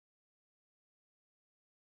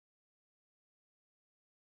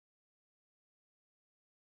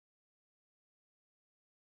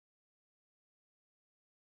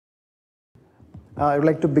I would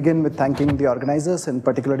like to begin with thanking the organizers, and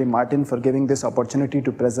particularly Martin, for giving this opportunity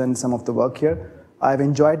to present some of the work here. I've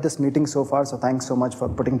enjoyed this meeting so far, so thanks so much for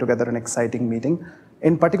putting together an exciting meeting.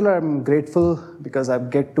 In particular, I'm grateful because I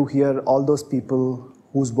get to hear all those people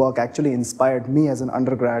whose work actually inspired me as an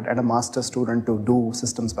undergrad and a master's student to do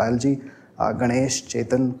systems biology. Ganesh,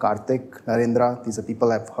 Chetan, Karthik, Narendra, these are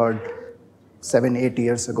people I've heard 7-8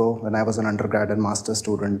 years ago when I was an undergrad and master's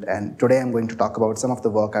student. And today I'm going to talk about some of the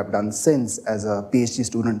work I've done since as a PhD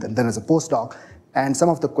student and then as a postdoc, and some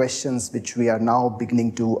of the questions which we are now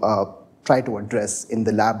beginning to try to address in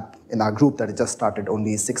the lab in our group that I just started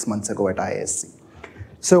only 6 months ago at IISc.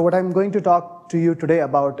 So what I'm going to talk to you today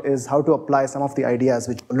about is how to apply some of the ideas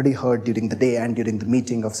which you already heard during the day and during the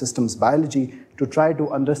meeting of systems biology to try to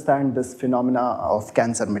understand this phenomena of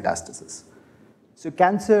cancer metastasis. So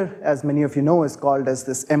cancer, as many of you know, is called as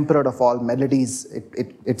this emperor of all maladies.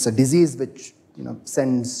 It's a disease which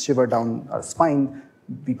sends shiver down our spine.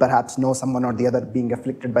 We perhaps know someone or the other being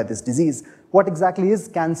afflicted by this disease. What exactly is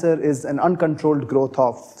cancer is an uncontrolled growth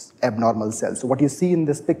of abnormal cells. So what you see in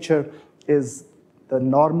this picture is the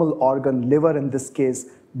normal organ, liver in this case,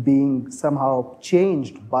 being somehow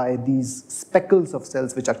changed by these speckles of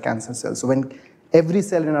cells which are cancer cells. So when every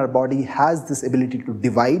cell in our body has this ability to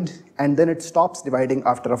divide, and then it stops dividing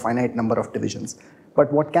after a finite number of divisions.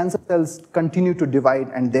 But what cancer cells continue to divide,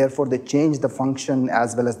 and therefore they change the function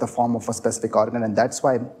as well as the form of a specific organ, and that's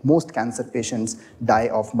why most cancer patients die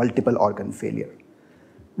of multiple organ failure.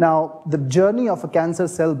 Now, the journey of a cancer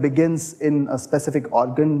cell begins in a specific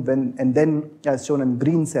organ, and then, as shown in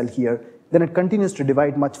green cell here, then it continues to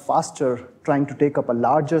divide much faster, trying to take up a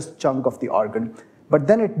larger chunk of the organ. But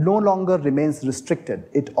then it no longer remains restricted.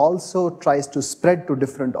 It also tries to spread to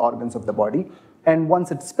different organs of the body. And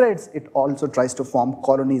once it spreads, it also tries to form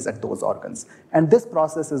colonies at those organs. And this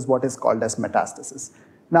process is what is called as metastasis.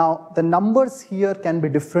 Now, the numbers here can be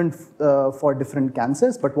different for different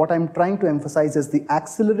cancers, but what I'm trying to emphasize is the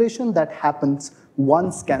acceleration that happens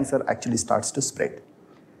once cancer actually starts to spread.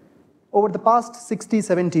 Over the past 60,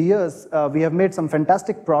 70 years, we have made some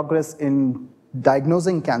fantastic progress in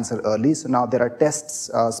diagnosing cancer early. So now there are tests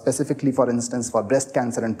specifically, for instance, for breast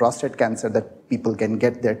cancer and prostate cancer that people can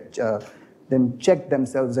get them check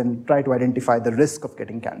themselves and try to identify the risk of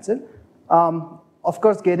getting cancer. Of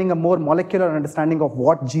course, gaining a more molecular understanding of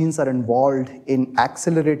what genes are involved in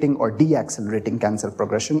accelerating or deaccelerating cancer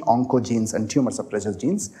progression, oncogenes and tumor suppressor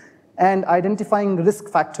genes, and identifying risk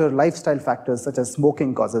factor, lifestyle factors such as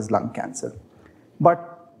smoking causes lung cancer. But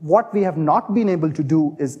what we have not been able to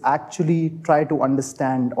do is actually try to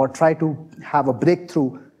understand or try to have a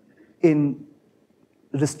breakthrough in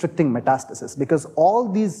restricting metastasis, because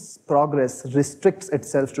all these progress restricts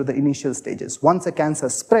itself to the initial stages. Once a cancer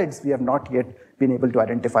spreads, we have not yet been able to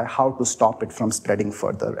identify how to stop it from spreading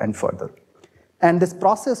further and further. And this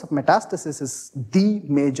process of metastasis is the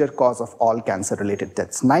major cause of all cancer-related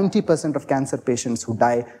deaths. 90% of cancer patients who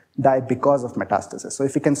die because of metastasis. So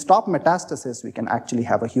if we can stop metastasis, we can actually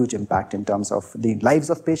have a huge impact in terms of the lives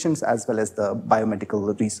of patients as well as the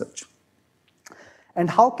biomedical research. And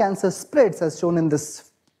how cancer spreads, as shown in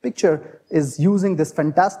this picture, is using this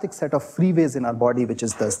fantastic set of freeways in our body, which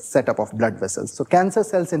is the setup of blood vessels. So cancer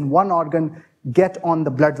cells in one organ get on the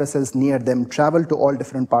blood vessels near them, travel to all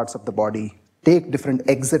different parts of the body, take different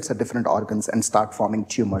exits at different organs, and start forming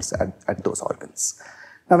tumors at those organs.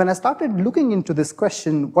 Now, when I started looking into this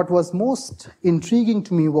question, what was most intriguing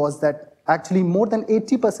to me was that actually more than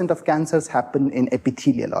 80% of cancers happen in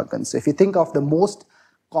epithelial organs. So if you think of the most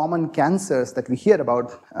common cancers that we hear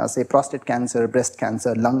about, say prostate cancer, breast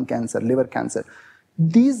cancer, lung cancer, liver cancer,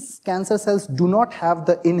 these cancer cells do not have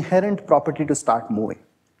the inherent property to start moving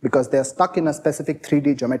because they are stuck in a specific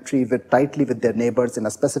 3D geometry tightly with their neighbors in a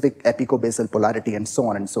specific apicobasal polarity and so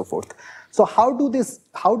on and so forth. So how do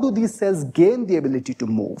these cells gain the ability to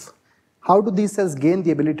move? How do these cells gain the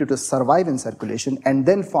ability to survive in circulation and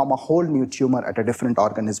then form a whole new tumor at a different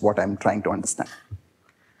organ is what I'm trying to understand.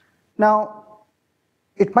 Now,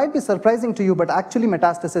 it might be surprising to you, but actually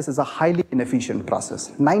metastasis is a highly inefficient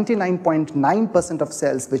process. 99.9% of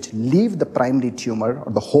cells which leave the primary tumor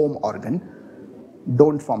or the home organ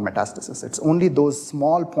don't form metastasis. It's only those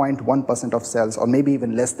small 0.1% of cells, or maybe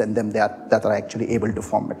even less than them, that are actually able to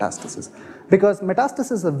form metastasis. Because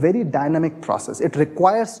metastasis is a very dynamic process. It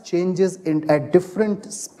requires changes at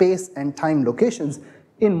different space and time locations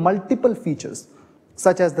in multiple features,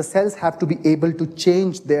 such as the cells have to be able to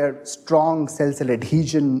change their strong cell-cell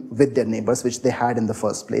adhesion with their neighbors, which they had in the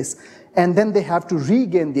first place. And then they have to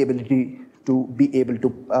regain the ability to be able to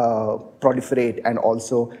proliferate and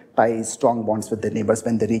also tie strong bonds with their neighbors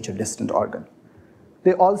when they reach a distant organ.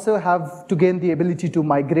 they also have to gain the ability to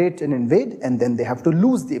migrate and invade, and then they have to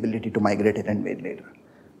lose the ability to migrate and invade later.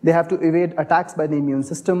 They have to evade attacks by the immune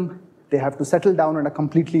system. They have to settle down on a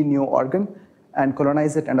completely new organ and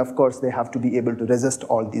colonize it, and of course, they have to be able to resist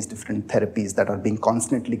all these different therapies that are being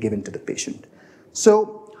constantly given to the patient.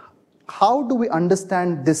 So how do we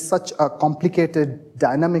understand this such a complicated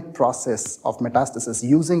dynamic process of metastasis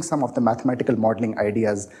using some of the mathematical modeling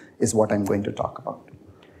ideas is what I'm going to talk about.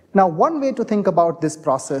 Now, one way to think about this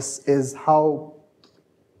process is how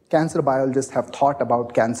cancer biologists have thought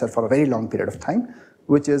about cancer for a very long period of time,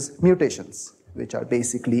 which is mutations, which are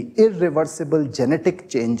basically irreversible genetic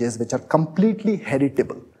changes which are completely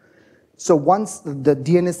heritable. So once the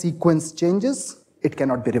DNA sequence changes, it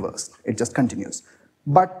cannot be reversed. It just continues.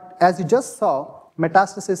 But as you just saw,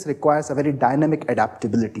 metastasis requires a very dynamic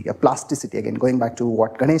adaptability, a plasticity, again, going back to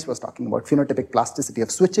what Ganesh was talking about, phenotypic plasticity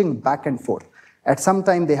of switching back and forth. At some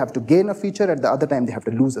time, they have to gain a feature. At the other time, they have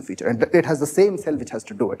to lose a feature. And it has the same cell which has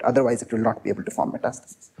to do it. Otherwise, it will not be able to form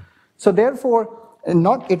metastasis. So therefore,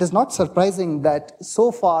 it is not surprising that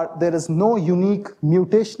so far there is no unique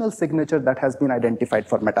mutational signature that has been identified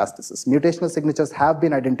for metastasis. Mutational signatures have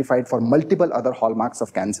been identified for multiple other hallmarks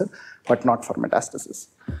of cancer, but not for metastasis.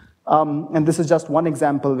 And this is just one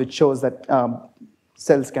example which shows that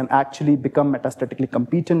cells can actually become metastatically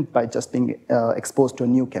competent by just being exposed to a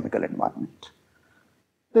new chemical environment.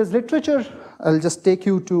 There's literature. I'll just take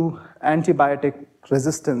you to antibiotic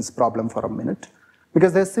resistance problem for a minute,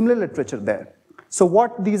 because there's similar literature there. So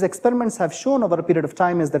what these experiments have shown over a period of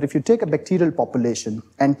time is that if you take a bacterial population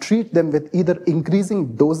and treat them with either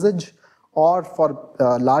increasing dosage or for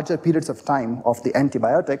larger periods of time of the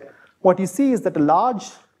antibiotic, what you see is that a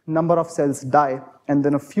large number of cells die and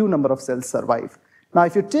then a few number of cells survive. Now,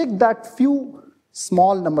 if you take that few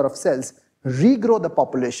small number of cells, regrow the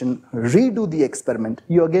population, redo the experiment,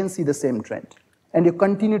 you again see the same trend. And you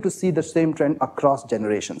continue to see the same trend across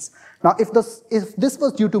generations. Now, if this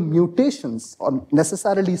was due to mutations, or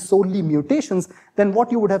necessarily solely mutations, then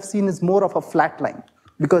what you would have seen is more of a flat line,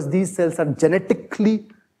 because these cells are genetically,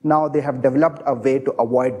 now they have developed a way to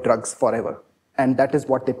avoid drugs forever. And that is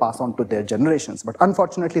what they pass on to their generations. But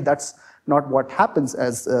unfortunately, that's not what happens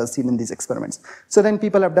as seen in these experiments. So then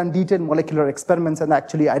people have done detailed molecular experiments and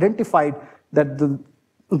actually identified that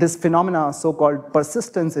this phenomena, so-called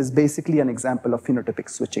persistence, is basically an example of phenotypic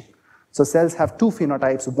switching. So cells have two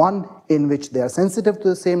phenotypes, one in which they are sensitive to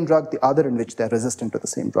the same drug, the other in which they are resistant to the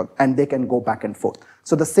same drug, and they can go back and forth.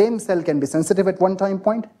 So the same cell can be sensitive at one time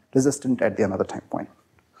point, resistant at the another time point.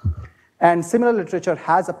 And similar literature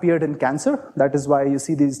has appeared in cancer. That is why you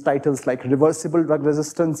see these titles like reversible drug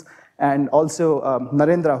resistance, and also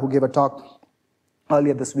Narendra, who gave a talk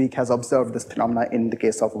earlier this week, has observed this phenomena in the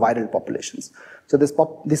case of viral populations. So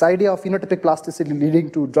this idea of phenotypic plasticity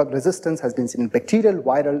leading to drug resistance has been seen in bacterial,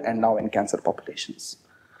 viral, and now in cancer populations.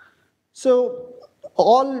 So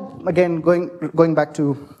again, going back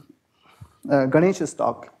to Ganesh's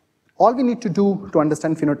talk, all we need to do to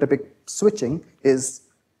understand phenotypic switching is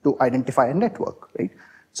to identify a network, right?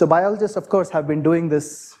 So biologists, of course, have been doing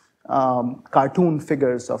this cartoon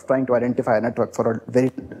figures of trying to identify a network for a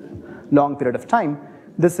very long period of time.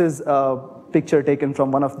 This is a picture taken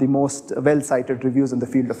from one of the most well-cited reviews in the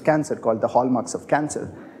field of cancer called The Hallmarks of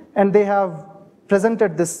Cancer. And they have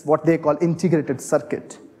presented this, what they call integrated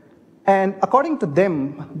circuit. And according to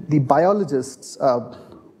them, the biologists,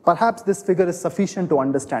 perhaps this figure is sufficient to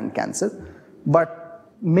understand cancer, but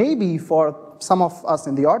maybe for some of us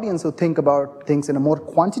in the audience who think about things in a more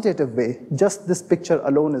quantitative way, just this picture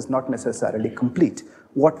alone is not necessarily complete.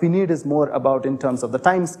 What we need is more about in terms of the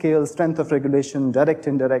time scale, strength of regulation, direct,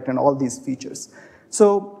 indirect, and all these features.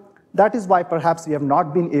 So that is why perhaps we have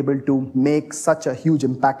not been able to make such a huge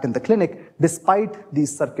impact in the clinic, despite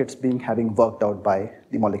these circuits having worked out by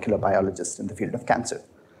the molecular biologists in the field of cancer.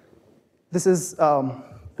 This is the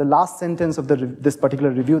last sentence of this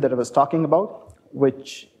particular review that I was talking about,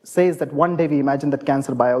 which says that one day we imagine that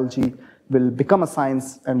cancer biology will become a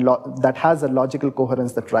science and that has a logical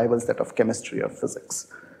coherence that rivals that of chemistry or physics.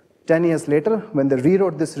 10 years later, when they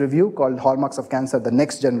rewrote this review called Hallmarks of Cancer, the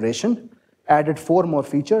Next Generation, added 4 more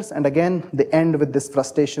features, and again, they end with this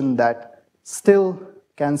frustration that still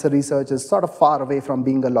cancer research is sort of far away from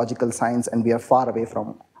being a logical science, and we are far away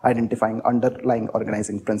from identifying underlying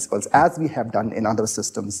organizing principles, as we have done in other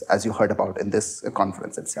systems, as you heard about in this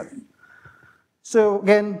conference itself. So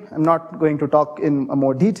again, I'm not going to talk in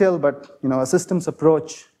more detail, but a systems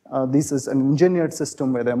approach, this is an engineered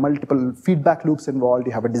system where there are multiple feedback loops involved.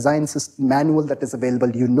 You have a design system manual that is available.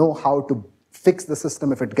 You know how to fix the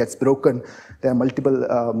system if it gets broken. There are multiple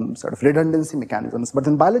sort of redundancy mechanisms. But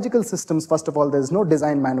in biological systems, first of all, there's no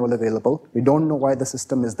design manual available. We don't know why the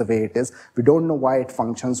system is the way it is. We don't know why it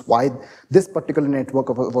functions, why this particular network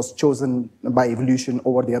was chosen by evolution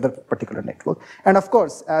over the other particular network. And of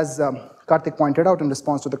course, as Karthik pointed out in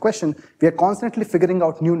response to the question, we are constantly figuring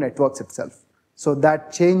out new networks itself. So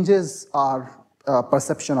that changes our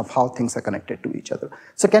perception of how things are connected to each other.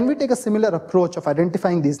 So can we take a similar approach of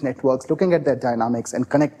identifying these networks, looking at their dynamics, and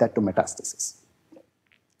connect that to metastasis?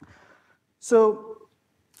 So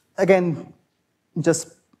again,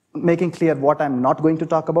 just making clear what I'm not going to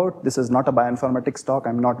talk about. This is not a bioinformatics talk.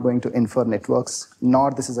 I'm not going to infer networks, nor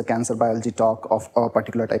this is a cancer biology talk of a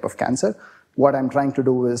particular type of cancer. What I'm trying to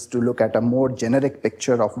do is to look at a more generic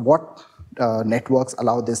picture of what networks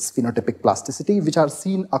allow this phenotypic plasticity, which are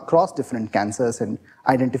seen across different cancers, and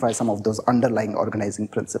identify some of those underlying organizing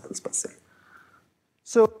principles per se.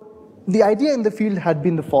 So the idea in the field had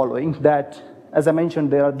been the following, that, as I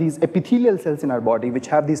mentioned, there are these epithelial cells in our body which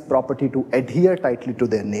have this property to adhere tightly to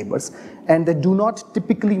their neighbors, and they do not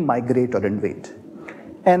typically migrate or invade.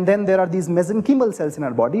 And then there are these mesenchymal cells in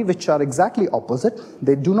our body which are exactly opposite.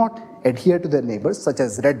 They do not adhere to their neighbors, such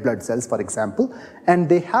as red blood cells, for example, and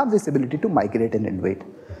they have this ability to migrate and invade.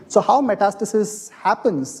 So how metastasis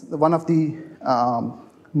happens, one of the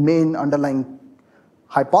main underlying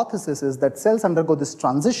hypothesis is that cells undergo this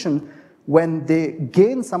transition when they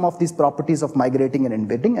gain some of these properties of migrating and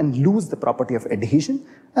invading and lose the property of adhesion,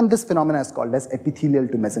 and this phenomenon is called as epithelial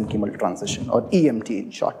to mesenchymal transition, or EMT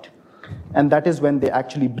in short. And that is when they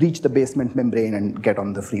actually breach the basement membrane and get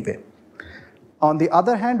on the freeway. On the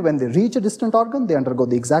other hand, when they reach a distant organ, they undergo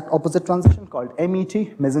the exact opposite transition called MET,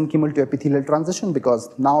 mesenchymal to epithelial transition, because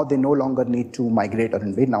now they no longer need to migrate or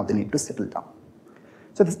invade, now they need to settle down.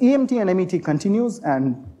 So this EMT and MET continues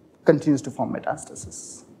and continues to form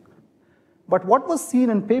metastasis. But what was seen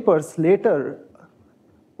in papers later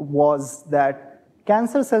was that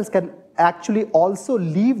cancer cells can actually also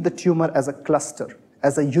leave the tumor as a cluster,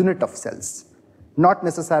 as a unit of cells, not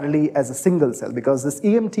necessarily as a single cell, because this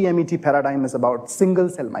EMT-MET paradigm is about single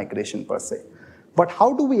cell migration per se. But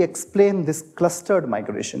how do we explain this clustered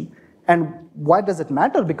migration? And why does it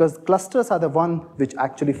matter? Because clusters are the one which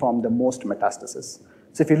actually form the most metastasis.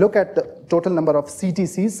 So if you look at the total number of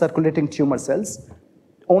CTCs, circulating tumor cells,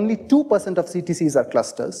 only 2% of CTCs are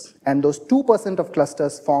clusters, and those 2% of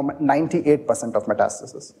clusters form 98% of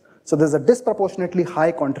metastasis. So there's a disproportionately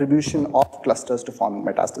high contribution of clusters to forming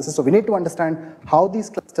metastasis. So we need to understand how these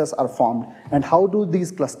clusters are formed and how do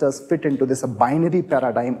these clusters fit into this binary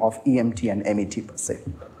paradigm of EMT and MET per se.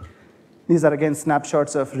 These are again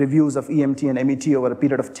snapshots of reviews of EMT and MET over a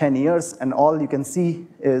period of 10 years, and all you can see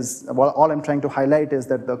is, well, all I'm trying to highlight is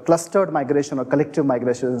that the clustered migration or collective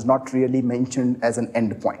migration is not really mentioned as an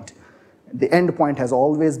endpoint. The endpoint has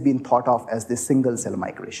always been thought of as the single cell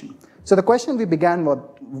migration. So the question we began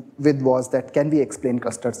with was that, can we explain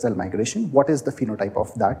clustered cell migration? What is the phenotype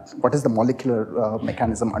of that? What is the molecular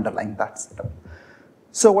mechanism underlying that setup?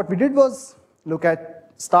 So what we did was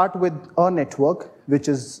start with a network which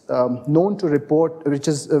is known to report, which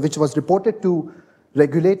was reported to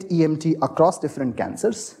regulate EMT across different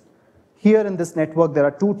cancers. Here in this network, there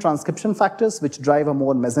are two transcription factors which drive a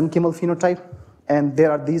more mesenchymal phenotype, and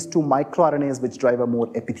there are these two microRNAs which drive a more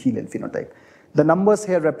epithelial phenotype. The numbers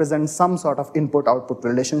here represent some sort of input-output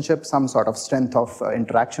relationship, some sort of strength of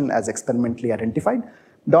interaction as experimentally identified.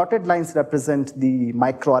 Dotted lines represent the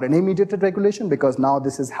microRNA-mediated regulation, because now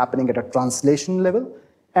this is happening at a translation level,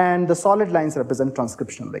 and the solid lines represent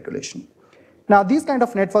transcriptional regulation. Now, these kind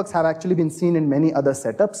of networks have actually been seen in many other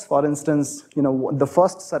setups. For instance, the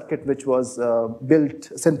first circuit which was built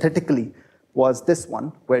synthetically was this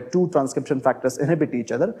one, where two transcription factors inhibit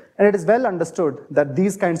each other. And it is well understood that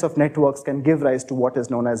these kinds of networks can give rise to what is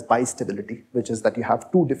known as bistability, which is that you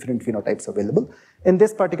have two different phenotypes available. In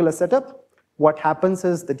this particular setup, what happens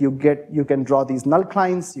is that you can draw these null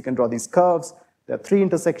lines, you can draw these curves, there are three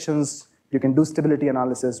intersections, you can do stability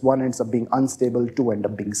analysis, one ends up being unstable, two end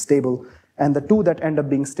up being stable, and the two that end up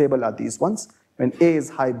being stable are these ones. When A is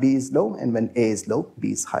high, B is low, and when A is low,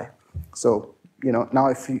 B is high. So,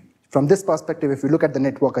 now from this perspective, if you look at the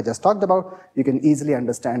network I just talked about, you can easily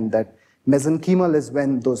understand that mesenchymal is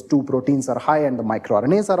when those two proteins are high and the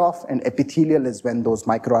microRNAs are off, and epithelial is when those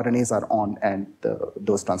microRNAs are on and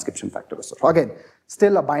those transcription factors are off. Again,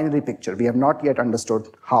 still a binary picture. We have not yet understood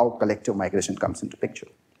how collective migration comes into picture.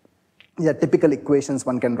 Yeah, typical equations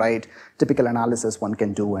one can write, typical analysis one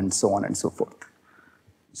can do, and so on and so forth.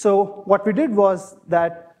 So what we did was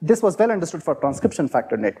that this was well understood for transcription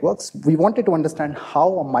factor networks. We wanted to understand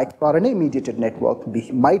how a microRNA-mediated network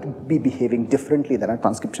might be behaving differently than a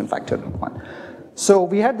transcription factor one. So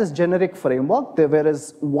we had this generic framework,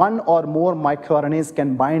 whereas one or more microRNAs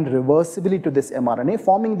can bind reversibly to this mRNA,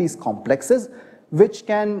 forming these complexes, which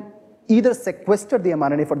can either sequester the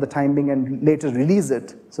mRNA for the time being and later release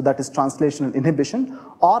it, so that is translational inhibition,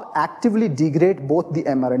 or actively degrade both the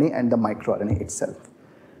mRNA and the microRNA itself.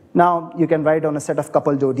 Now, you can write on a set of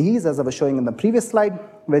coupled ODEs, as I was showing in the previous slide,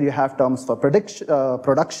 where you have terms for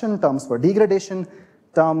production, terms for degradation,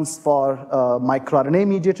 terms for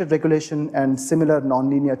microRNA-mediated regulation, and similar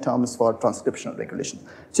nonlinear terms for transcriptional regulation.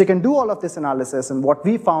 So you can do all of this analysis, and what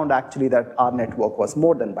we found actually that our network was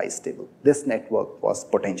more than bistable. This network was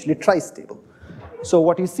potentially tristable. So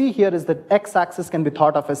what you see here is that x-axis can be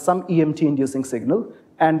thought of as some EMT-inducing signal,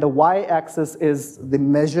 and the y-axis is the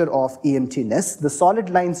measure of EMT-ness. The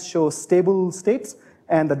solid lines show stable states,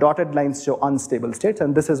 and the dotted lines show unstable states,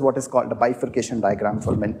 and this is what is called a bifurcation diagram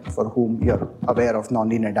for whom you're aware of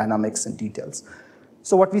nonlinear dynamics and details.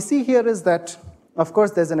 So what we see here is that, of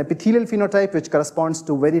course, there's an epithelial phenotype which corresponds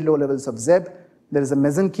to very low levels of Zeb. There is a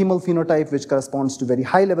mesenchymal phenotype which corresponds to very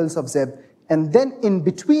high levels of Zeb. And then in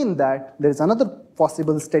between that, there is another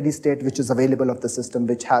possible steady state which is available of the system,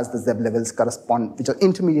 which has the Zeb levels which are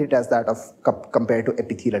intermediate as that of compared to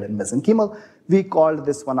epithelial and mesenchymal. We called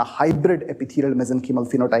this one a hybrid epithelial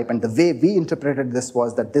mesenchymal phenotype, and the way we interpreted this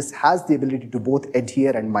was that this has the ability to both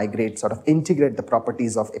adhere and migrate, sort of integrate the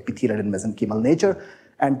properties of epithelial and mesenchymal nature,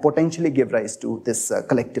 and potentially give rise to this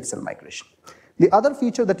collective cell migration. The other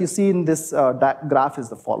feature that you see in this graph is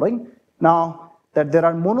the following. Now, that there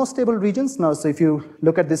are monostable regions. Now, so if you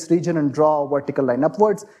look at this region and draw a vertical line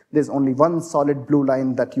upwards, there's only one solid blue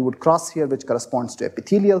line that you would cross here, which corresponds to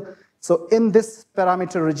epithelial. So in this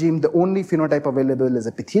parameter regime, the only phenotype available is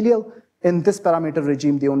epithelial. In this parameter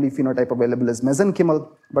regime, the only phenotype available is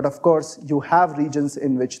mesenchymal. But of course, you have regions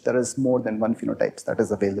in which there is more than one phenotype that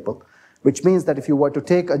is available, which means that if you were to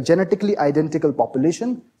take a genetically identical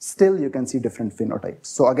population, still you can see different phenotypes.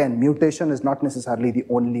 So again, mutation is not necessarily the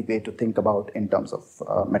only way to think about in terms of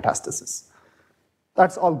metastasis.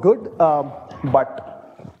 That's all good, but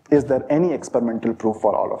is there any experimental proof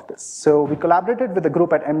for all of this? So we collaborated with a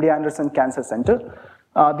group at MD Anderson Cancer Center.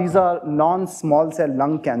 These are non-small cell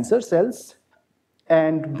lung cancer cells,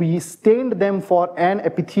 and we stained them for an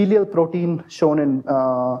epithelial protein shown in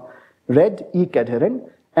red, E-cadherin,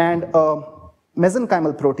 and a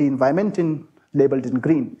mesenchymal protein, vimentin, labeled in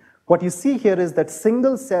green. What you see here is that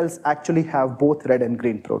single cells actually have both red and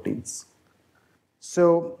green proteins.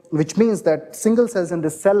 So, which means that single cells in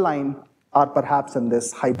this cell line are perhaps in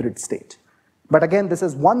this hybrid state. But again, this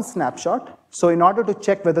is one snapshot. So in order to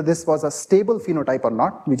check whether this was a stable phenotype or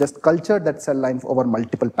not, we just cultured that cell line over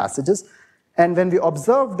multiple passages. And when we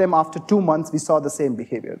observed them after 2 months, we saw the same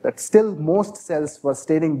behavior, that still most cells were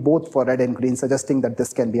staining both for red and green, suggesting that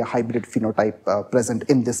this can be a hybrid phenotype present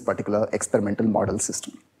in this particular experimental model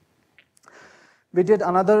system. We did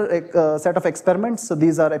another set of experiments. So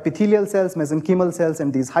these are epithelial cells, mesenchymal cells,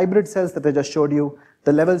 and these hybrid cells that I just showed you.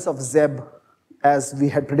 The levels of Zeb, as we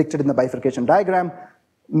had predicted in the bifurcation diagram,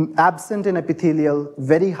 absent in epithelial,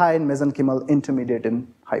 very high in mesenchymal, intermediate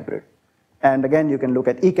in hybrid. And again, you can look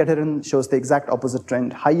at E-cadherin, shows the exact opposite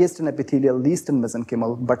trend, highest in epithelial, least in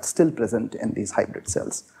mesenchymal, but still present in these hybrid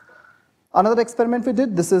cells. Another experiment we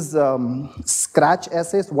did, this is scratch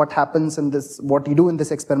assays. What happens in this, what you do in this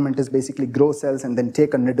experiment is basically grow cells and then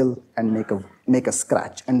take a needle and make a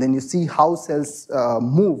scratch. And then you see how cells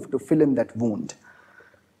move to fill in that wound.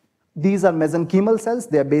 These are mesenchymal cells.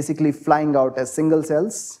 They are basically flying out as single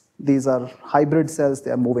cells. These are hybrid cells.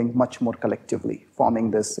 They are moving much more collectively,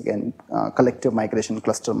 forming this, again, collective migration,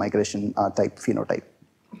 cluster migration type phenotype.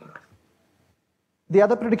 The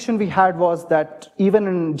other prediction we had was that even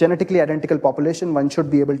in genetically identical population, one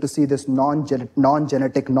should be able to see this non-genetic,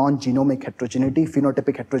 non-genomic heterogeneity,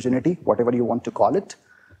 phenotypic heterogeneity, whatever you want to call it.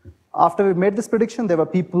 After we made this prediction, there were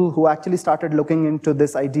people who actually started looking into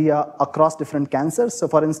this idea across different cancers. So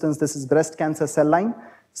for instance, this is breast cancer cell line,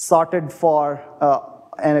 sorted for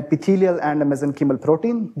an epithelial and a mesenchymal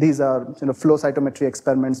protein. These are flow cytometry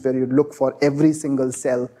experiments where you look for every single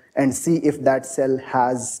cell and see if that cell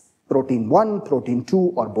has protein 1, protein 2,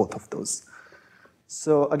 or both of those.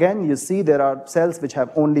 So again, you see there are cells which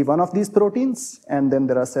have only one of these proteins, and then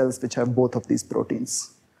there are cells which have both of these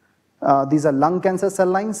proteins. These are lung cancer cell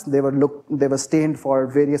lines. They were stained for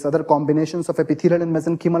various other combinations of epithelial and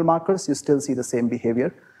mesenchymal markers. You still see the same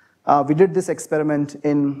behavior. We did this experiment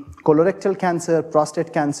in colorectal cancer,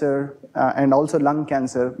 prostate cancer, and also lung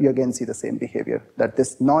cancer. You again see the same behavior, that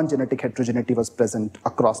this non-genetic heterogeneity was present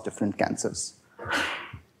across different cancers.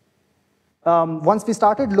 Once we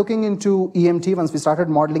started looking into EMT, once we started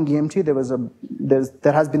modeling EMT,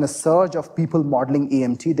 there has been a surge of people modeling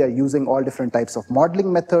EMT. They're using all different types of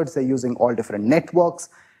modeling methods. They're using all different networks.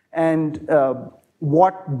 And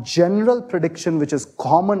what general prediction which is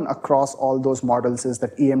common across all those models is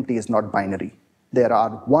that EMT is not binary. There are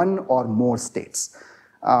one or more states.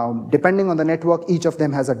 Depending on the network, each of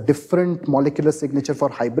them has a different molecular signature for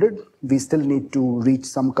hybrid. We still need to reach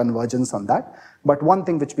some convergence on that. But one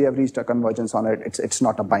thing which we have reached a convergence on it's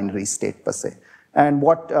not a binary state per se. And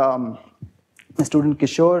what student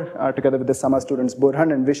Kishore, together with the summer students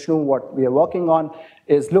Burhan and Vishnu, what we are working on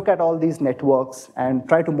is look at all these networks and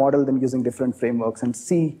try to model them using different frameworks and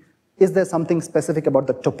see, is there something specific about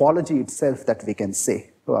the topology itself that we can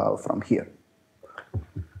say from here.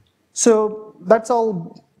 So that's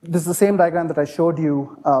all. This is the same diagram that I showed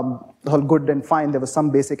you, all good and fine. There was some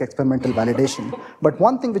basic experimental validation. But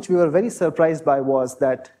one thing which we were very surprised by was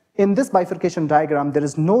that in this bifurcation diagram, there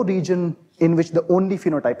is no region in which the only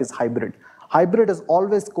phenotype is hybrid. Hybrid is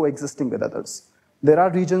always coexisting with others. There are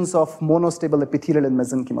regions of monostable epithelial and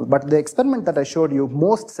mesenchymal, but the experiment that I showed you,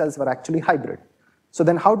 most cells were actually hybrid. So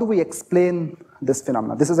then how do we explain this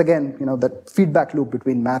phenomenon? This is again, the feedback loop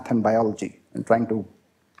between math and biology and trying to.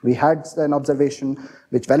 We had an observation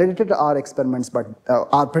which validated our experiments, but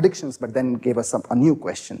our predictions, but then gave us a new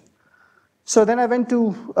question. So then I went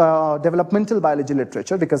to developmental biology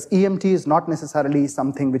literature because EMT is not necessarily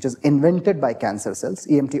something which is invented by cancer cells.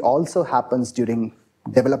 EMT also happens during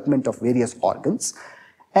development of various organs,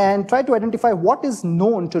 and try to identify what is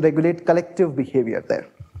known to regulate collective behavior there.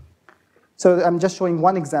 So I'm just showing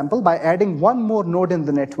one example. By adding one more node in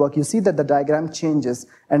the network, you see that the diagram changes,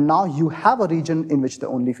 and now you have a region in which the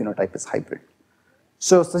only phenotype is hybrid.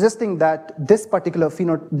 So suggesting that this particular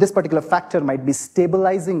factor might be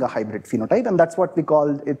stabilizing a hybrid phenotype, and that's what we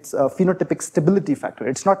call it's a phenotypic stability factor.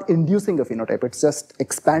 It's not inducing a phenotype, it's just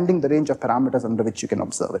expanding the range of parameters under which you can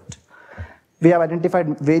observe it. We have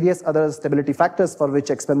identified various other stability factors for which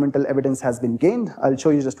experimental evidence has been gained. I'll show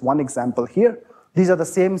you just one example here. These are the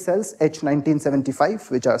same cells,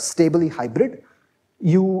 H1975, which are stably hybrid.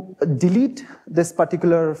 You delete this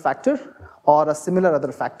particular factor or a similar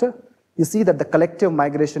other factor, you see that the collective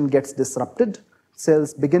migration gets disrupted.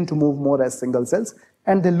 Cells begin to move more as single cells,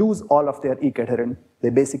 and they lose all of their equidherent. They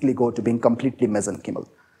basically go to being completely mesenchymal.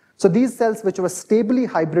 So these cells, which were stably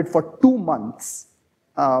hybrid for 2 months,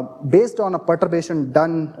 based on a perturbation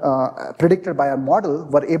done, predicted by our model,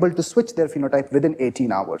 were able to switch their phenotype within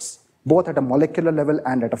 18 hours, both at a molecular level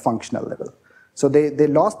and at a functional level. So they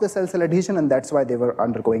lost the cell-cell adhesion, and that's why they were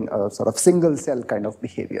undergoing a sort of single-cell kind of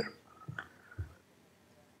behavior.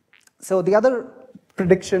 So the other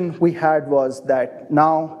prediction we had was that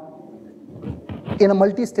now, in a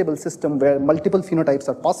multi-stable system where multiple phenotypes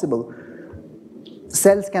are possible,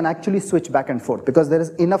 cells can actually switch back and forth because there is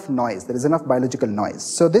enough noise, there is enough biological noise.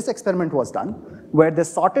 So this experiment was done where they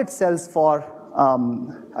sorted cells for,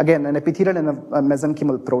 again, an epithelial and a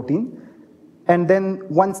mesenchymal protein. And then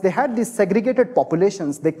once they had these segregated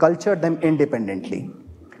populations, they cultured them independently.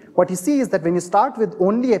 What you see is that when you start with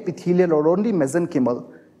only epithelial or only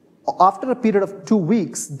mesenchymal, after a period of 2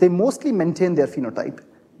 weeks, they mostly maintain their phenotype.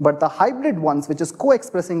 But the hybrid ones, which is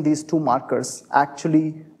co-expressing these two markers,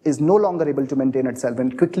 actually is no longer able to maintain itself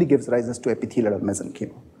and quickly gives rise to epithelial or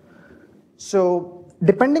mesenchymal. So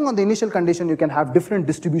depending on the initial condition, you can have different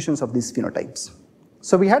distributions of these phenotypes.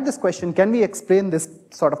 So we had this question, can we explain this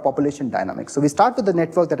sort of population dynamics? So we start with the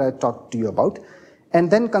network that I talked to you about, and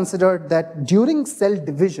then consider that during cell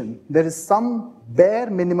division, there is some bare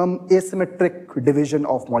minimum asymmetric division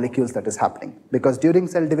of molecules that is happening. Because during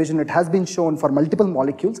cell division, it has been shown for multiple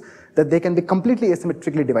molecules that they can be completely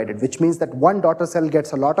asymmetrically divided, which means that one daughter cell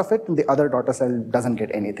gets a lot of it and the other daughter cell doesn't get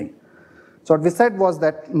anything. So what we said was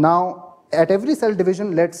that now at every cell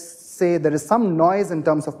division, let's say there is some noise in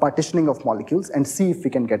terms of partitioning of molecules and see if we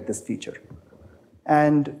can get this feature.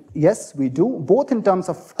 And yes, we do, both in terms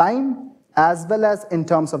of time as well as in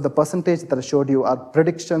terms of the percentage that I showed you. Our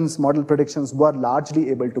predictions, model predictions, were largely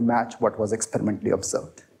able to match what was experimentally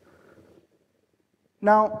observed.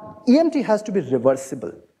 Now, EMT has to be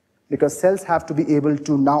reversible because cells have to be able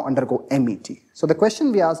to now undergo MET. So the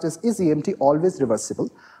question we asked is EMT always reversible,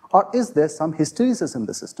 or is there some hysteresis in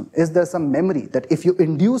the system? Is there some memory that if you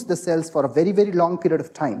induce the cells for a very, very long period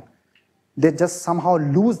of time, they just somehow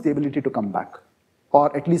lose the ability to come back,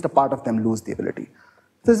 or at least a part of them lose the ability?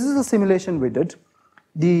 So this is a simulation we did.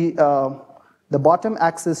 The bottom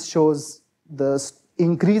axis shows the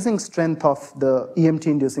increasing strength of the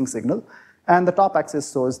EMT-inducing signal, and the top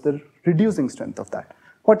axis shows the reducing strength of that.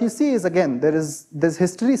 What you see is, again, there's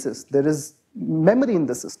hysteresis. There is memory in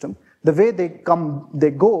the system. The way they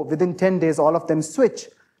go, within 10 days, all of them switch.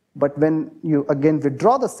 But when you again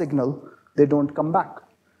withdraw the signal, they don't come back.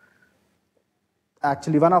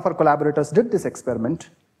 Actually, one of our collaborators did this experiment.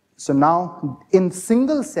 So now, in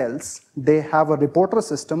single cells, they have a reporter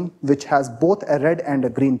system which has both a red and a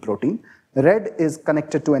green protein. Red is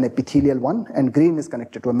connected to an epithelial one, and green is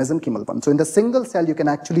connected to a mesenchymal one. So in the single cell, you can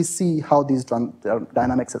actually see how these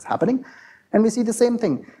dynamics is happening. And we see the same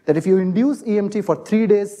thing, that if you induce EMT for 3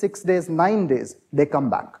 days, 6 days, 9 days, they come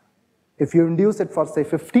back. If you induce it for, say,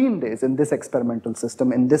 15 days in this experimental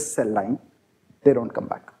system, in this cell line, they don't come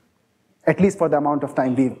back. At least for the amount of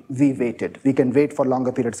time we waited. We can wait for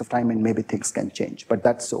longer periods of time and maybe things can change, but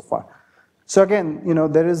that's so far. So again,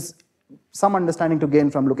 there is some understanding to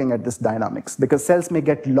gain from looking at this dynamics, because cells may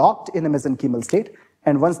get locked in a mesenchymal state,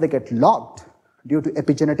 and once they get locked, due to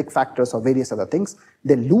epigenetic factors or various other things,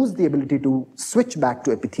 they lose the ability to switch back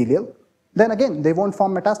to epithelial. Then again, they won't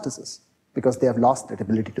form metastasis, because they have lost that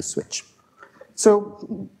ability to switch.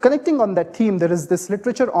 So connecting on that theme, there is this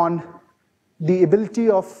literature on the ability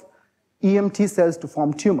of EMT cells to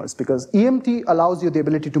form tumors, because EMT allows you the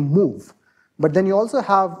ability to move, but then you also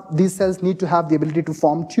have, these cells need to have the ability to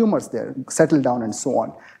form tumors there, settle down and so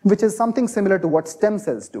on, which is something similar to what stem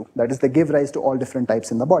cells do. That is, they give rise to all different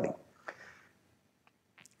types in the body.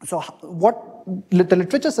 So what the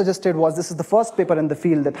literature suggested was, this is the first paper in the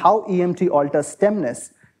field, that how EMT alters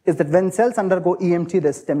stemness is that when cells undergo EMT,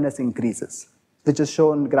 their stemness increases, which is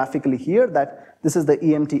shown graphically here, that this is the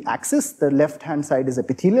EMT axis. The left-hand side is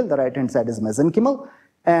epithelial, the right-hand side is mesenchymal,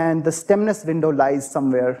 and the stemness window lies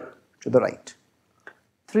somewhere to the right.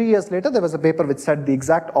 3 years later, there was a paper which said the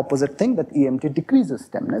exact opposite thing, that EMT decreases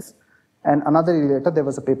stemness. And another year later, there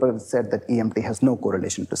was a paper that said that EMT has no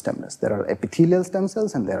correlation to stemness. There are epithelial stem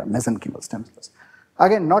cells and there are mesenchymal stem cells.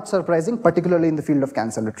 Again, not surprising, particularly in the field of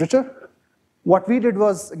cancer literature. What we did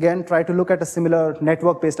was, again, try to look at a similar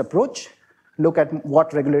network-based approach, look at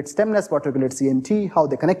what regulates stemness, what regulates EMT, how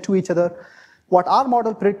they connect to each other. What our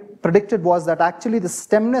model predicted was that actually the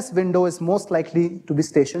stemness window is most likely to be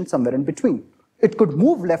stationed somewhere in between. It could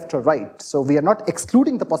move left or right, so we are not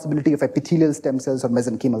excluding the possibility of epithelial stem cells or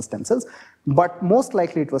mesenchymal stem cells, but most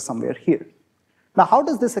likely it was somewhere here. Now, how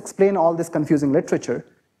does this explain all this confusing literature?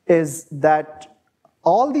 Is that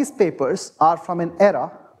all these papers are from an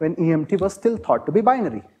era when EMT was still thought to be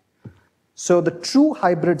binary. So the true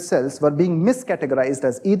hybrid cells were being miscategorized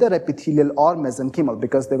as either epithelial or mesenchymal,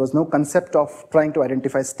 because there was no concept of trying to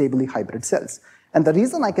identify stably hybrid cells. And the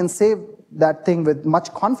reason I can say that thing with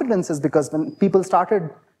much confidence is because when people started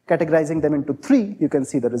categorizing them into 3, you can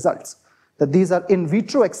see the results. That these are in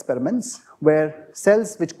vitro experiments where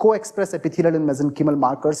cells which co-express epithelial and mesenchymal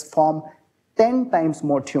markers form 10 times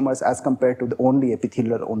more tumors as compared to the only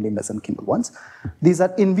epithelial or only mesenchymal ones. These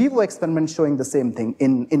are in vivo experiments showing the same thing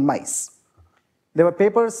in mice. There were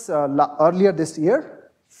papers earlier this year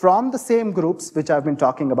from the same groups which I've been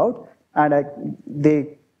talking about, and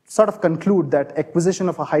they sort of conclude that acquisition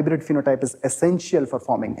of a hybrid phenotype is essential for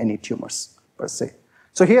forming any tumors, per se.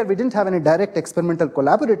 So here we didn't have any direct experimental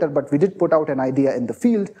collaborator, but we did put out an idea in the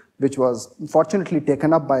field, which was fortunately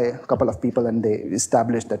taken up by a couple of people, and they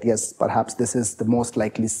established that, yes, perhaps this is the most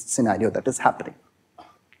likely scenario that is happening.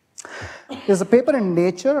 There's a paper in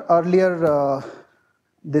Nature earlier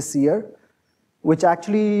this year, which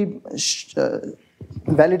actually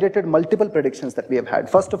validated multiple predictions that we have had.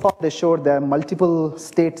 First of all, they showed there are multiple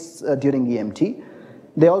states during EMT.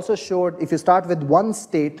 They also showed if you start with one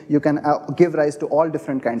state, you can give rise to all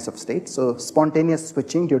different kinds of states, so spontaneous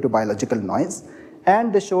switching due to biological noise.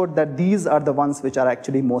 And they showed that these are the ones which are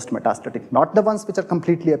actually most metastatic, not the ones which are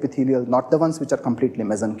completely epithelial, not the ones which are completely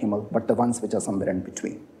mesenchymal, but the ones which are somewhere in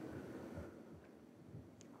between.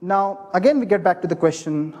 Now, again, we get back to the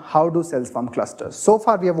question, how do cells form clusters? So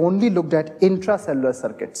far, we have only looked at intracellular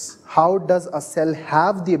circuits. How does a cell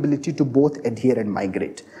have the ability to both adhere and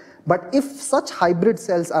migrate? But if such hybrid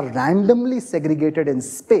cells are randomly segregated in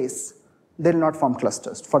space, they will not form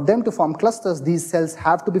clusters. For them to form clusters, these cells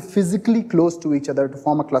have to be physically close to each other to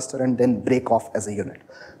form a cluster and then break off as a unit.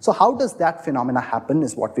 So how does that phenomena happen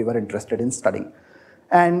is what we were interested in studying.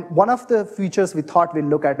 And one of the features we thought we'd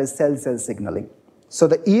look at is cell-cell signaling. So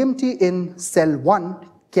the EMT in cell 1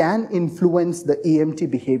 can influence the EMT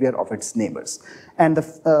behavior of its neighbors. And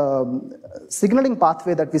the signaling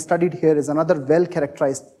pathway that we studied here is another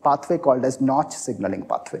well-characterized pathway called as notch signaling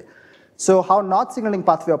pathway. So how notch signaling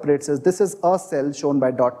pathway operates is, this is a cell shown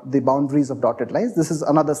by the boundaries of dotted lines. This is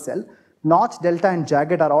another cell. Notch, delta, and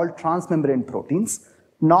jagged are all transmembrane proteins.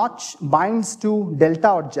 Notch binds to delta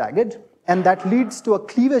or jagged, and that leads to a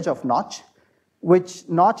cleavage of notch. which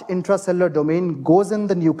notch intracellular domain goes in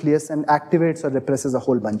the nucleus and activates or represses a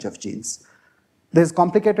whole bunch of genes. There's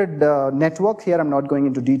complicated network here I'm not going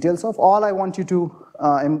into details of. All I want you to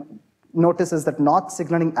notice is that notch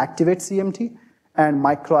signaling activates EMT and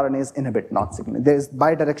microRNAs inhibit notch signaling. There is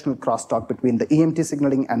bidirectional crosstalk between the EMT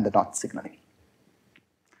signaling and the notch signaling.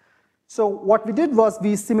 So what we did was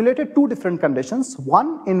we simulated two different conditions,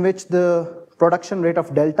 one in which the production rate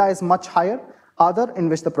of delta is much higher, other in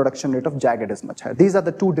which the production rate of jagged is much higher. These are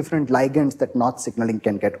the two different ligands that notch signaling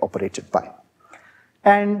can get operated by.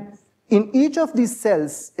 And in each of these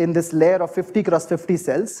cells, in this layer of 50 cross 50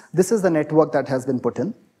 cells, this is the network that has been put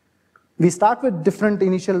in. We start with different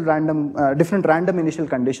random initial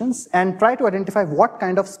conditions and try to identify what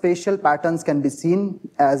kind of spatial patterns can be seen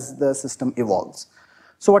as the system evolves.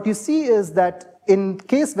 So what you see is that in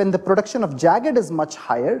case when the production of jagged is much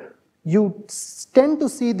higher, you tend to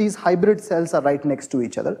see these hybrid cells are right next to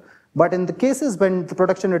each other. But in the cases when the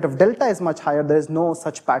production rate of delta is much higher, there is no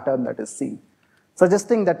such pattern that is seen,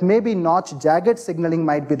 suggesting that maybe notch-jagged signaling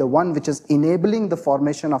might be the one which is enabling the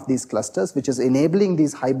formation of these clusters, which is enabling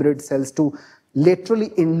these hybrid cells to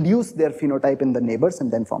laterally induce their phenotype in the neighbors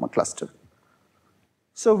and then form a cluster.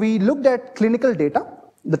 So we looked at clinical data.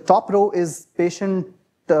 The top row is patient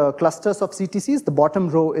clusters of CTCs. The bottom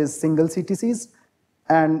row is single CTCs.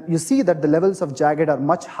 And you see that the levels of jagged are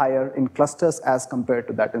much higher in clusters as compared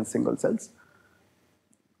to that in single cells.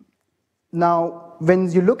 Now, when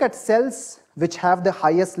you look at cells which have the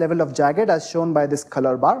highest level of jagged, as shown by this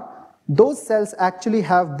color bar, those cells actually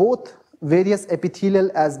have both various epithelial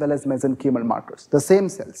as well as mesenchymal markers, the same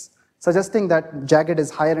cells, suggesting that jagged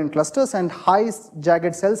is higher in clusters and high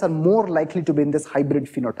jagged cells are more likely to be in this hybrid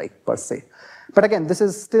phenotype per se. But again, this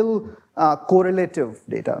is still correlative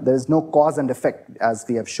data. There is no cause and effect as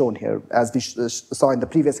we have shown here, as we saw in the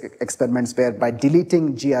previous experiments where by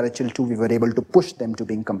deleting GRHL2, we were able to push them to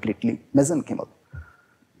being completely mesenchymal.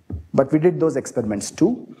 But we did those experiments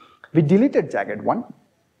too. We deleted jagged one.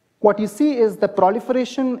 What you see is the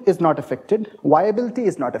proliferation is not affected, viability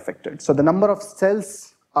is not affected. So the number of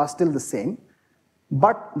cells are still the same,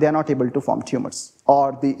 but they are not able to form tumors,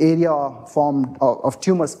 or the area formed of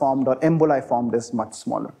tumors formed or emboli formed is much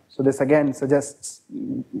smaller. So this again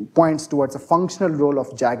points towards a functional role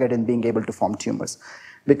of jagged in being able to form tumors,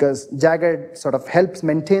 because jagged sort of helps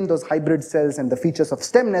maintain those hybrid cells and the features of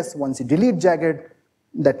stemness. Once you delete jagged,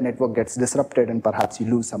 that network gets disrupted and perhaps you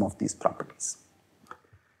lose some of these properties.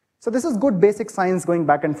 So this is good basic science going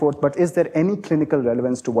back and forth, but is there any clinical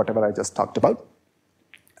relevance to whatever I just talked about?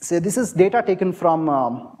 So this is data taken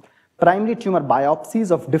from primary tumor biopsies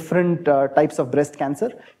of different types of breast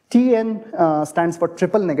cancer. TN stands for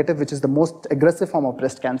triple negative, which is the most aggressive form of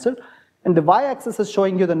breast cancer. And the y-axis is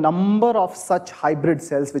showing you the number of such hybrid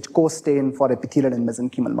cells which co-stain for epithelial and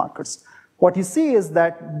mesenchymal markers. What you see is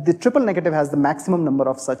that the triple negative has the maximum number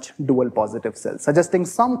of such dual positive cells, suggesting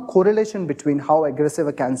some correlation between how aggressive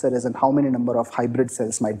a cancer is and how many number of hybrid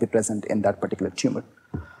cells might be present in that particular tumor.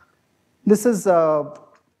 This is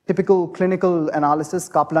typical clinical analysis,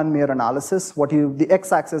 Kaplan-Meier analysis. The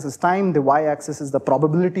x-axis is time, the y-axis is the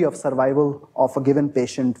probability of survival of a given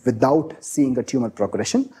patient without seeing a tumor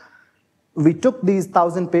progression. We took these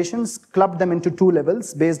 1,000 patients, clubbed them into two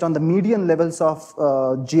levels based on the median levels of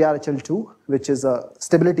GRHL2, which is a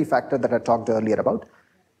stability factor that I talked earlier about.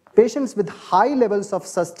 Patients with high levels of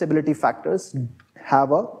such stability factors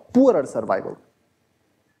have a poorer survival.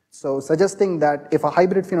 So suggesting that if a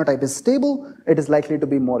hybrid phenotype is stable, it is likely to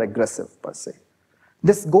be more aggressive per se.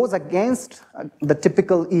 This goes against the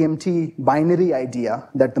typical EMT binary idea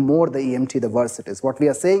that the more the EMT, the worse it is. What we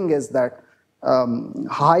are saying is that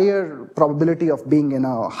higher probability of being in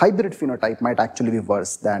a hybrid phenotype might actually be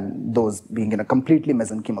worse than those being in a completely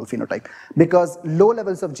mesenchymal phenotype, because low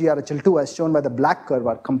levels of GRHL2, as shown by the black curve,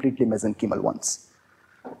 are completely mesenchymal ones.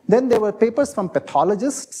 Then there were papers from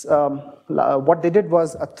pathologists. What they did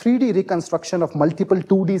was a 3D reconstruction of multiple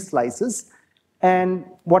 2D slices, and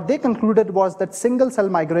what they concluded was that single cell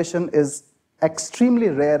migration is extremely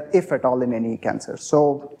rare, if at all, in any cancer.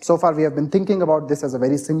 So far we have been thinking about this as a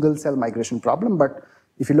very single cell migration problem, but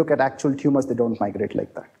if you look at actual tumors, they don't migrate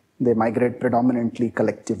like that. They migrate predominantly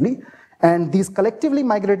collectively. And these collectively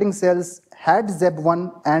migrating cells had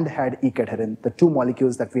ZEB1 and had E-cadherin, the two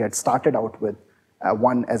molecules that we had started out with,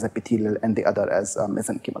 one as epithelial and the other as a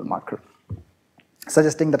mesenchymal marker,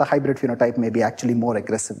 suggesting that a hybrid phenotype may be actually more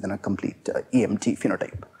aggressive than a complete EMT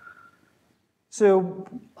phenotype. So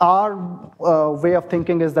our way of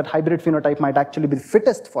thinking is that hybrid phenotype might actually be the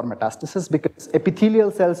fittest for metastasis, because epithelial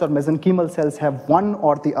cells or mesenchymal cells have one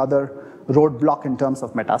or the other roadblock in terms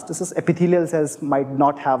of metastasis. Epithelial cells might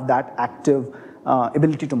not have that active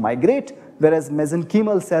ability to migrate. whereas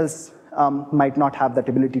mesenchymal cells might not have that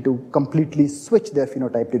ability to completely switch their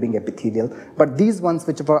phenotype to being epithelial. But these ones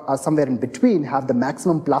which are somewhere in between have the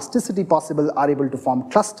maximum plasticity possible, are able to form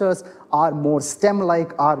clusters, are more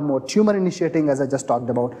stem-like, are more tumor-initiating, as I just talked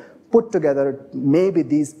about. Put together, maybe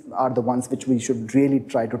these are the ones which we should really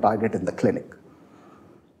try to target in the clinic.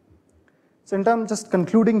 So in terms, just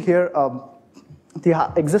concluding here,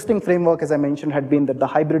 the existing framework, as I mentioned, had been that the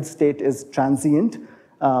hybrid state is transient.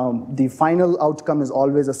 The final outcome is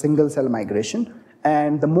always a single cell migration,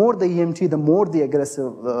 and the more the EMT, the more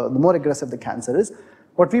aggressive the cancer is.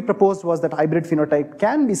 What we proposed was that hybrid phenotype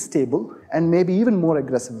can be stable and maybe even more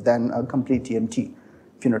aggressive than a complete EMT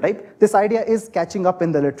phenotype. This idea is catching up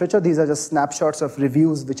in the literature. These are just snapshots of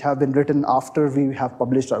reviews which have been written after we have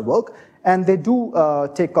published our work, and they do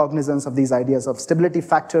take cognizance of these ideas of stability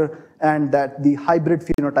factor and that the hybrid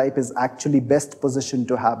phenotype is actually best positioned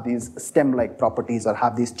to have these stem-like properties or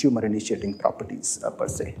have these tumor-initiating properties per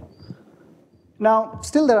se. Now,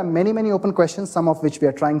 still there are many, many open questions, some of which we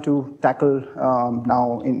are trying to tackle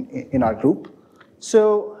now in our group.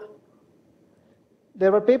 So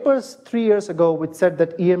there were papers 3 years ago which said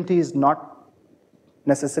that EMT is not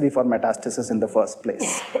necessary for metastasis in the first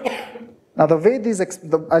place. Now, the way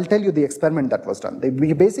I'll tell you the experiment that was done.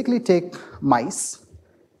 We basically take mice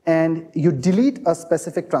and you delete a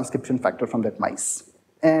specific transcription factor from that mice.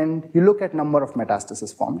 And you look at number of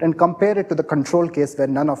metastases formed and compare it to the control case where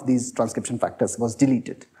none of these transcription factors was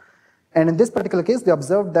deleted. And in this particular case, we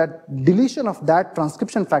observed that deletion of that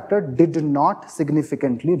transcription factor did not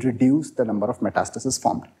significantly reduce the number of metastases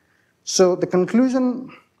formed. So the conclusion,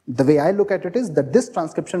 the way I look at it is that this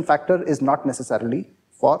transcription factor is not necessarily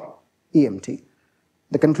for EMT.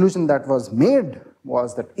 The conclusion that was made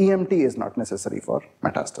was that EMT is not necessary for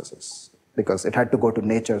metastasis because it had to go to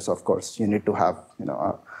nature, so of course you need to have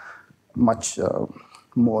a much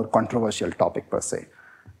more controversial topic per se.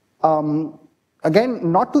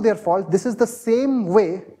 Again, not to their fault, this is the same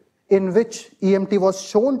way in which EMT was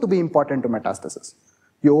shown to be important to metastasis.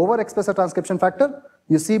 You overexpress a transcription factor,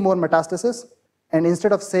 you see more metastasis, and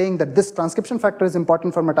instead of saying that this transcription factor is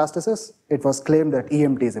important for metastasis, it was claimed that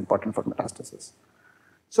EMT is important for metastasis.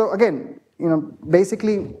 So again,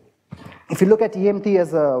 basically, if you look at EMT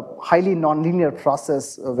as a highly nonlinear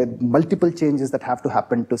process with multiple changes that have to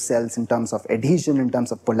happen to cells in terms of adhesion, in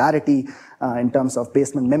terms of polarity, in terms of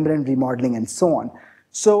basement membrane remodeling, and so on.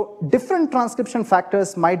 So different transcription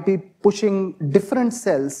factors might be pushing different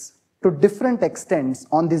cells to different extents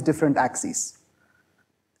on these different axes.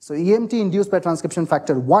 So EMT induced by transcription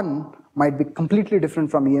factor 1 might be completely different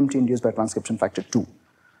from EMT induced by transcription factor 2.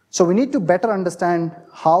 So we need to better understand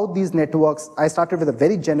how these networks, I started with a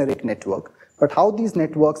very generic network, but how these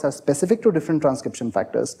networks are specific to different transcription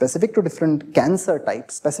factors, specific to different cancer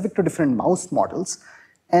types, specific to different mouse models,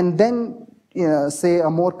 and then say a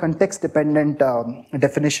more context-dependent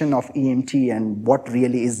definition of EMT and what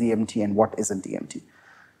really is EMT and what isn't EMT.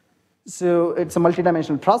 So it's a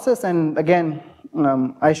multidimensional process, and again,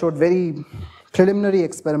 I showed very preliminary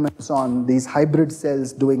experiments on these hybrid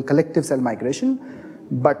cells doing collective cell migration,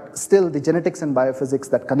 but still the genetics and biophysics,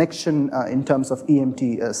 that connection in terms of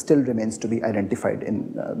EMT still remains to be identified.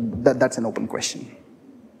 That's an open question.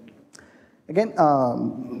 Again,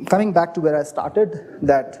 coming back to where I started,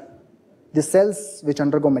 that the cells which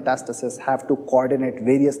undergo metastasis have to coordinate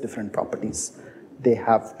various different properties. They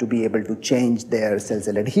have to be able to change their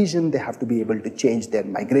cell-cell adhesion, they have to be able to change their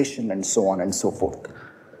migration, and so on and so forth.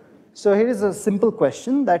 So here is a simple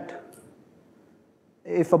question that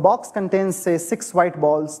if a box contains, say, 6 white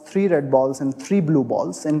balls, 3 red balls, and 3 blue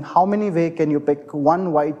balls, in how many ways can you pick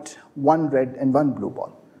 1 white, 1 red, and 1 blue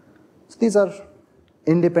ball? So these are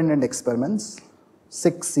independent experiments,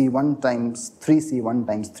 6C1 times 3C1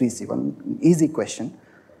 times 3C1, easy question.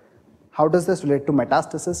 How does this relate to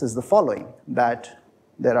metastasis is the following, that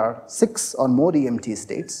there are 6 or more EMT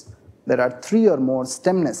states, there are 3 or more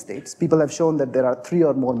stemness states. People have shown that there are 3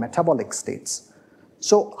 or more metabolic states.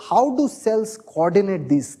 So how do cells coordinate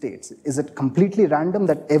these states? Is it completely random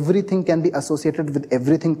that everything can be associated with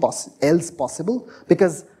everything else possible?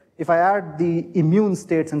 Because if I add the immune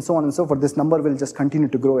states and so on and so forth, this number will just continue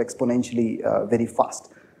to grow exponentially very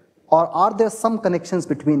fast. Or are there some connections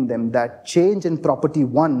between them that change in property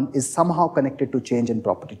 1 is somehow connected to change in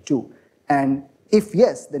property 2? And if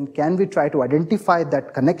yes, then can we try to identify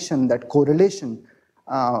that connection, that correlation,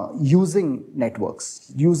 using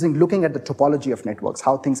networks, looking at the topology of networks,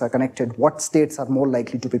 how things are connected, what states are more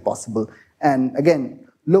likely to be possible, and again,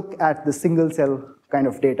 look at the single cell kind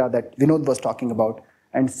of data that Vinod was talking about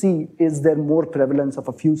and see, is there more prevalence of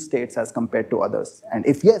a few states as compared to others? And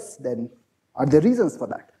if yes, then are there reasons for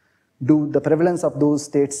that? Do the prevalence of those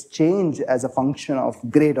states change as a function of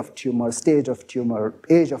grade of tumor, stage of tumor,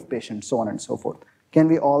 age of patient, so on and so forth? Can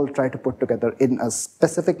we all try to put together in a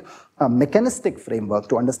specific mechanistic framework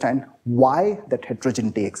to understand why that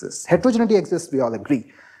heterogeneity exists? Heterogeneity exists, we all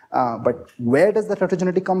agree. But where does that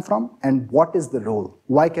heterogeneity come from, and what is the role?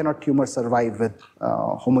 Why cannot tumors survive with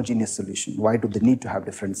homogeneous solution? Why do they need to have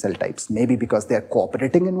different cell types? Maybe because they are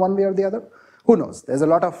cooperating in one way or the other? Who knows? There's a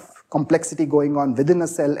lot of complexity going on within a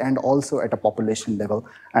cell and also at a population level.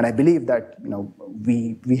 And I believe that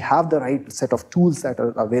we have the right set of tools that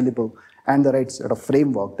are available and the right sort of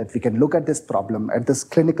framework that we can look at this problem, at this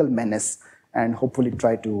clinical menace, and hopefully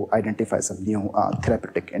try to identify some new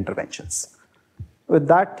therapeutic interventions. With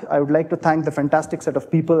that, I would like to thank the fantastic set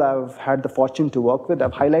of people I've had the fortune to work with.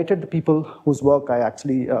 I've highlighted the people whose work I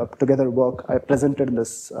actually I presented in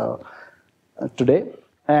this today.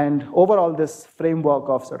 And overall, this framework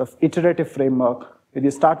of sort of iterative framework, where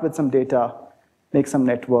you start with some data, make some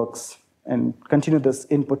networks, and continue this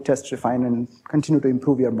input, test, refine, and continue to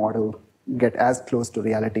improve your model, get as close to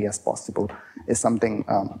reality as possible, is something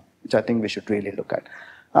which I think we should really look at.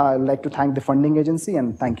 I'd like to thank the funding agency,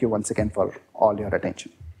 and thank you once again for all your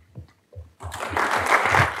attention.